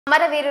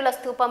అమరవీరుల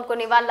స్థూపంకు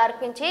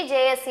నివాళులర్పించి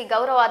జేఏసీ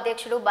గౌరవ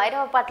అధ్యక్షుడు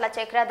బైరవపట్ల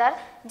చక్రధర్,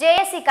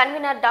 జేఏసీ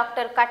కన్వీనర్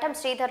డాక్టర్ కటం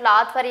శ్రీధర్ల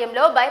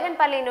ఆధ్వర్యంలో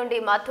బైరన్పల్లి నుండి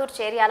మధూర్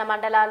చేర్యాల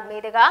మండలాల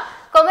మీదుగా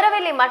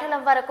కొమరవెల్లి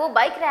మండలం వరకు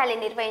బైక్ ర్యాలీ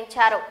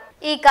నిర్వహించారు.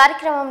 ఈ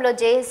కార్యక్రమంలో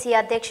జేఏసీ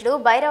అధ్యక్షుడు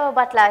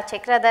బైరవపట్ల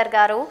చక్రధర్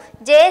గారు,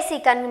 JAC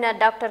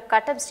convener doctor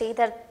కటం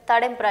Sridhar,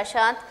 Thadem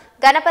Prashanth,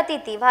 Ganapati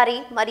Tiwari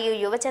మరియు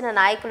యువజన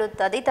నాయకులు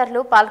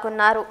తదితరులు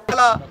పాల్గొన్నారు.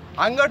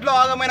 అంగట్లో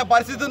ఆగమైన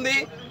పరిస్థితి ఉంది.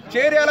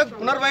 చేర్యాలకు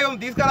పునర్వైభవం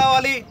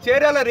తీసుకురావాలి,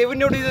 చేర్యాల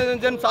రెవెన్యూ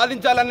డివిజన్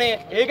సాధించాలనే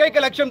ఏకైక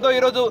లక్ష్యంతో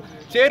ఈరోజు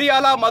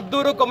చేర్యాల,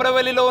 మద్దూరు,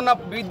 కొమరవెల్లిలో ఉన్న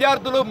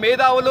విద్యార్థులు,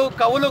 మేధావులు,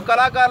 కవులు,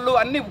 కళాకారులు,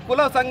 అన్ని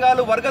కుల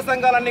సంఘాలు, వర్గ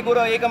సంఘాలన్నీ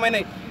కూడా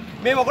ఏకమైనవి.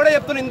 మేము ఒకటే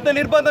చెప్తున్నాం, ఇంత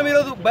నిర్బంధం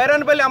ఈరోజు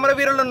బైరన్పల్లి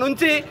అమరవీరుల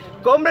నుంచి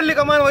కోమరెల్లి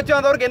కమాన్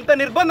వచ్చేంతవరకు ఎంత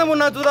నిర్బంధం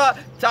ఉన్నా చూదా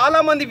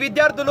చాలామంది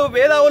విద్యార్థులు,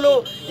 మేధావులు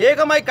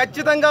ఏకమై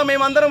ఖచ్చితంగా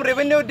మేమందరం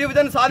రెవెన్యూ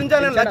డివిజన్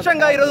సాధించాలనే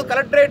లక్ష్యంగా ఈరోజు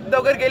కలెక్టరేట్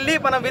దగ్గరికి వెళ్ళి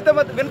మన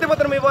వినతి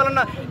పత్రం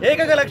ఇవ్వాలన్న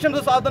ఏకైక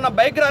లక్ష్యంతో సాగుతున్న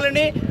బైక్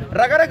ర్యాలీని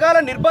రకరకాల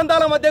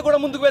నిర్బంధాల మధ్య కూడా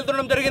ముందుకు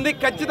వెళ్తుండడం జరిగింది.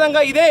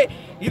 ఖచ్చితంగా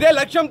ఇదే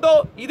లక్ష్యంతో,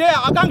 ఇదే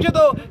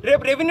ఆకాంక్షతో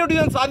రేపు రెవెన్యూ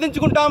డివిజన్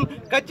సాధించుకుంటాం.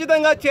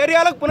 ఖచ్చితంగా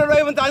చేర్యాలకు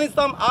పునర్వైభవం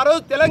సాధిస్తాం. ఆ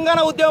రోజు తెలంగాణ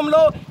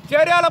ఉద్యమంలో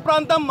చేర్యాల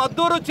ప్రాంతం,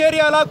 మద్దూరు,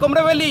 చేర్యాల,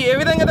 కొమరవెల్లి ఏ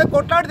విధంగా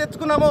కొట్లాడి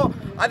తెచ్చుకున్నామో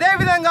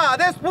అదేవిధంగా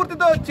అదే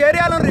స్ఫూర్తితో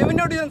చేర్యాలను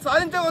రెవెన్యూ డివిజన్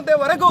సాధించే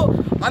వరకు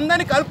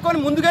అందరినీ కలుపుకొని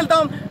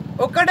ముందుకెళ్తాం.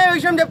 ఒక్కటే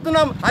విషయం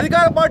చెప్తున్నాం,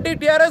 అధికార పార్టీ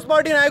టీఆర్ఎస్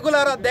పార్టీ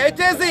నాయకులారా,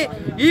 దయచేసి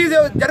ఈ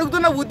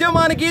జరుగుతున్న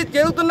ఉద్యమానికి,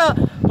 జరుగుతున్న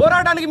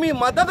పోరాటానికి మీ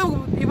మద్దతు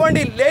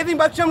ఇవ్వండి. లేని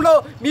పక్షంలో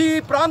మీ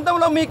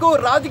ప్రాంతంలో మీకు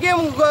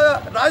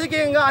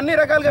రాజకీయంగా అన్ని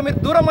రకాలుగా మీరు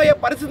దూరం అయ్యే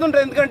పరిస్థితి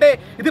ఉంటుంది. ఎందుకంటే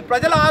ఇది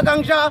ప్రజల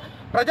ఆకాంక్ష,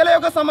 ప్రజల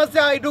యొక్క సమస్య.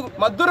 ఇటు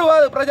మద్దూరు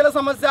ప్రజల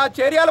సమస్య,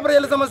 చేర్యాల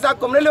ప్రజల సమస్య,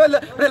 కొమరవెల్లి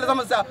ప్రజల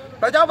సమస్య.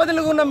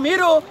 ప్రజాప్రతినిధులుగా ఉన్న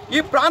మీరు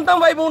ఈ ప్రాంతం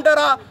వైపు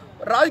ఉంటారా,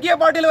 రాజకీయ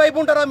పార్టీల వైపు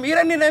ఉంటారా,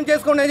 మీరే నిర్ణయం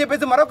చేసుకోండి అని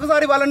చెప్పేసి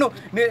మరొకసారి వాళ్ళను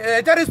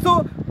హెచ్చరిస్తూ,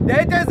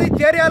 దయచేసి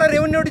చేర్యాల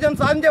రెవెన్యూ డివిజన్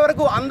సాధించే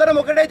వరకు అందరం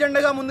ఒకటే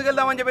జెండాగా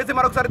ముందుకెళ్దామని చెప్పేసి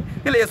మరొకసారి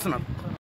తెలియజేస్తున్నాం.